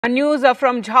News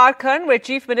from Jharkhand, where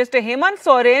Chief Minister Hemant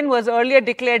Soren was earlier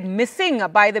declared missing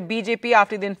by the BJP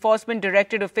after the Enforcement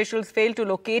Directorate officials failed to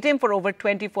locate him for over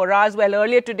 24 hours. Well,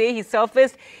 earlier today, he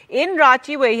surfaced in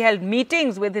Ranchi, where he held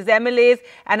meetings with his MLAs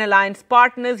and alliance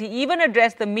partners. He even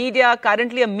addressed the media.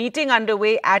 Currently, a meeting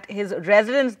underway at his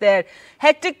residence there.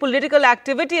 Hectic political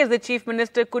activity as the Chief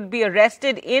Minister could be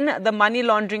arrested in the money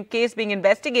laundering case being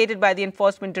investigated by the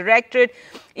Enforcement Directorate.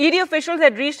 ED officials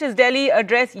had reached his Delhi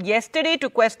address yesterday to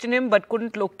question him but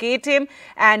couldn't locate him,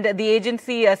 and the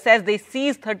agency says they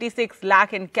seized 36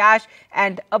 lakh in cash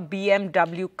and a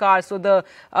BMW car. So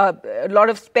a lot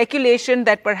of speculation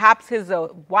that perhaps his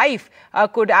wife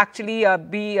could actually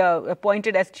be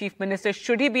appointed as Chief Minister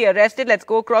should he be arrested. Let's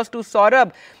go across to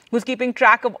Saurabh, who's keeping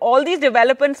track of all these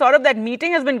developments. Saurabh, that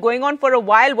meeting has been going on for a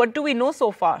while. What do we know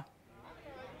so far?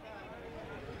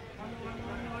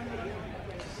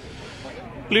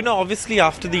 Well, obviously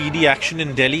after the ED action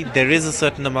in Delhi, there is a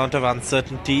certain amount of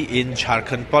uncertainty in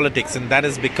Jharkhand politics, and that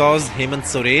is because Hemant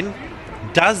Soren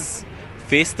does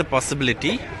face the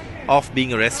possibility of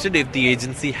being arrested if the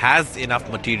agency has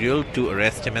enough material to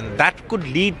arrest him, and that could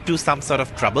lead to some sort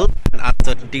of trouble and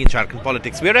uncertainty in Jharkhand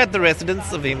politics. We're at the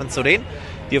residence of Hemant Soren,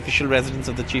 the official residence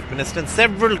of the Chief Minister, and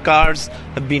several cars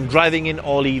have been driving in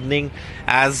all evening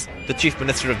as the Chief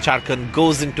Minister of Jharkhand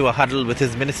goes into a huddle with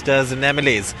his ministers and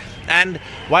MLAs. And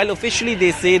while officially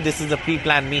they say this is a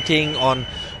pre-planned meeting on,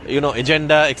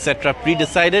 agenda, etc.,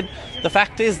 pre-decided, the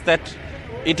fact is that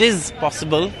it is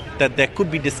possible that there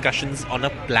could be discussions on a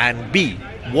plan B.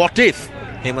 What if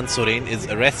Hemant Soren is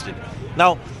arrested?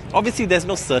 Now, obviously there's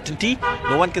no certainty.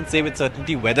 No one can say with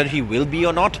certainty whether he will be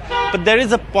or not, but there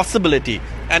is a possibility.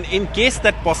 And in case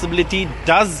that possibility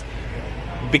does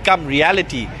become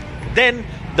reality, then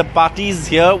the parties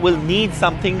here will need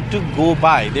something to go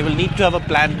by. They will need to have a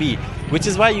plan B, which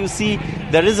is why you see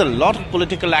there is a lot of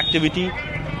political activity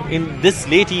in this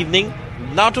late evening.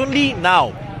 Not only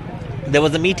now, there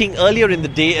was a meeting earlier in the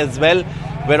day as well,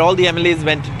 where all the MLAs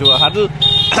went into a huddle.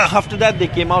 After that, they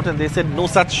came out and they said no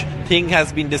such thing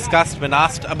has been discussed when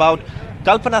asked about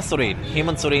Kalpana Soren,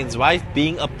 Hemant Soren's wife,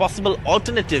 being a possible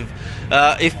alternative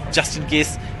if just in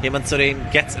case Hemant Soren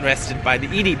gets arrested by the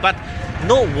ED. But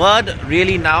no word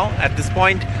really now at this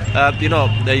point.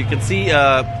 You can see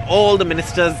all the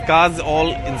ministers' cars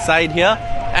all inside here,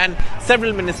 and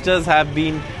several ministers have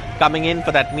been coming in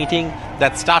for that meeting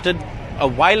that started a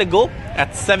while ago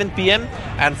at 7 p.m.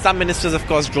 and some ministers of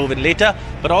course drove in later,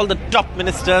 but all the top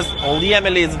ministers, all the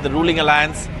MLAs of the ruling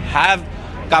alliance have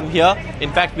come here.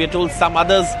 In fact, we are told some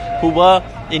others who were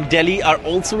in Delhi are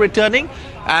also returning.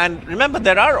 And remember,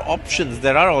 there are options,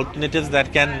 there are alternatives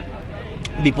that can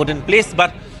be put in place,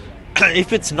 but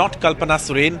if it's not Kalpana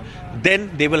Soren,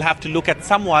 then they will have to look at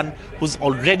someone who's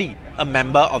already a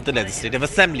member of the Legislative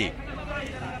Assembly.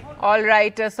 All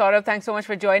right, Saurabh, thanks so much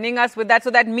for joining us with that. So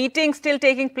that meeting still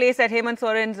taking place at Hemant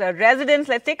Soren's residence.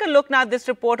 Let's take a look now at this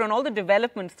report on all the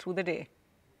developments through the day.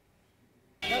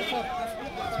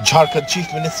 Jharkhand Chief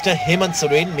Minister Hemant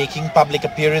Soren making public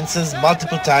appearances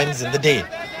multiple times in the day.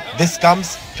 This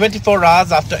comes 24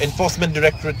 hours after Enforcement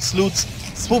Directorate sleuths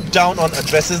swooped down on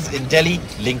addresses in Delhi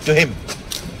linked to him,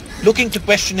 looking to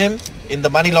question him in the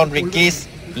money laundering case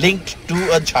linked to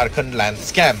a Jharkhand land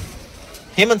scam.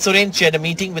 Hemant Soren chaired a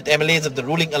meeting with MLAs of the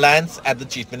ruling alliance at the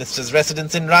Chief Minister's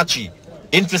residence in Ranchi.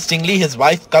 Interestingly, his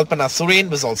wife Kalpana Soren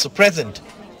was also present,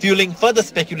 fueling further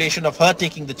speculation of her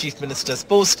taking the Chief Minister's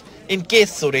post in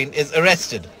case Soren is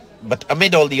arrested. But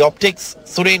amid all the optics,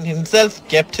 Soren himself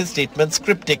kept his statements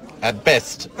cryptic at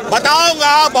best.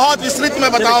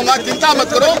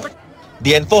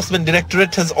 The Enforcement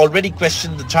Directorate has already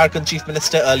questioned the Jharkhand Chief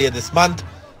Minister earlier this month,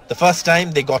 the first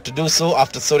time they got to do so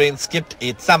after Soren skipped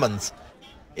 8 summons.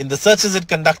 In the searches it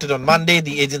conducted on Monday,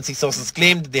 the agency sources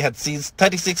claimed they had seized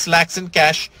 36 lakhs in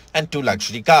cash and 2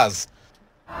 luxury cars.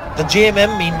 The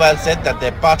JMM meanwhile said that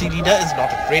their party leader is not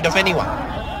afraid of anyone.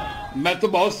 मैं तो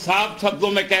बहुत साफ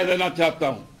शब्दों में कह देना चाहता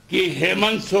हूं कि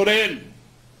हेमंत सोरेन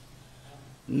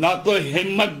ना तो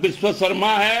हिम्मत विश्व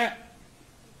शर्मा है,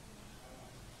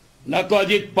 ना तो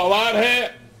अजीत पवार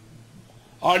है,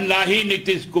 और ना ही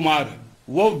नीतीश कुमार है।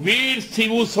 वो वीर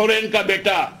शिबू सोरेन का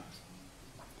बेटा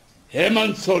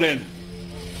Hemant Soren.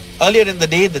 Earlier in the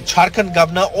day, the Jharkhand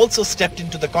governor also stepped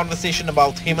into the conversation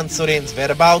about Hemant Soren's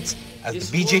whereabouts as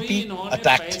the BJP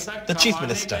attacked the Chief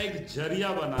Minister.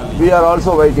 We are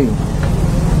also waiting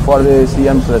for the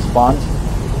CM's response.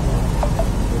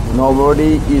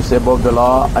 Nobody is above the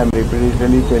law. I am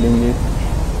repeatedly telling it.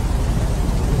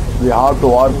 We have to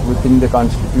work within the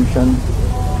Constitution.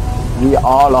 We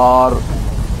all are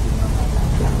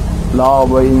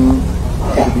law-abiding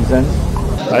citizens.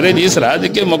 अरे जिस राज्य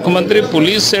के मुख्यमंत्री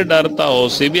police से डरता हो,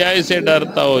 CBI से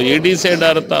डरता हो, ईडी से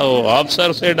डरता हो,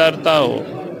 अफसर से डरता हो,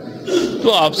 तो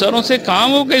अफसरों से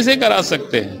काम वो कैसे करा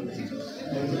सकते हैं?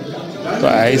 तो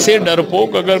ऐसे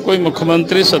डरपोक अगर कोई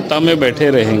मुख्यमंत्री सत्ता में बैठे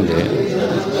रहेंगे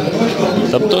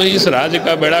तब तो इस राज्य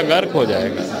का बेड़ा गर्क हो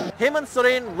जाएगा। Hemant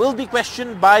Soren will be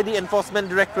questioned by the Enforcement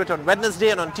Directorate on Wednesday,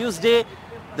 and on Tuesday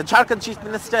the Jharkhand Chief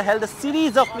Minister held a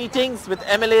series of meetings with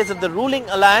MLAs of the ruling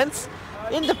alliance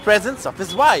in the presence of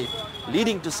his wife,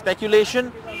 leading to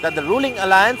speculation that the ruling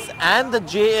alliance and the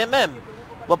JMM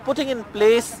were putting in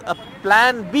place a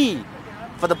plan B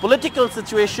for the political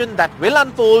situation that will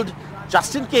unfold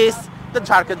just in case the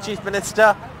Jharkhand Chief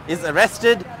Minister is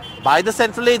arrested by the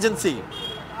central agency.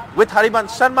 With Hemant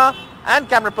Sharma and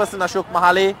camera person Ashok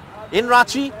Mahale in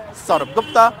Ranchi, Saurabh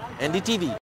Gupta, NDTV.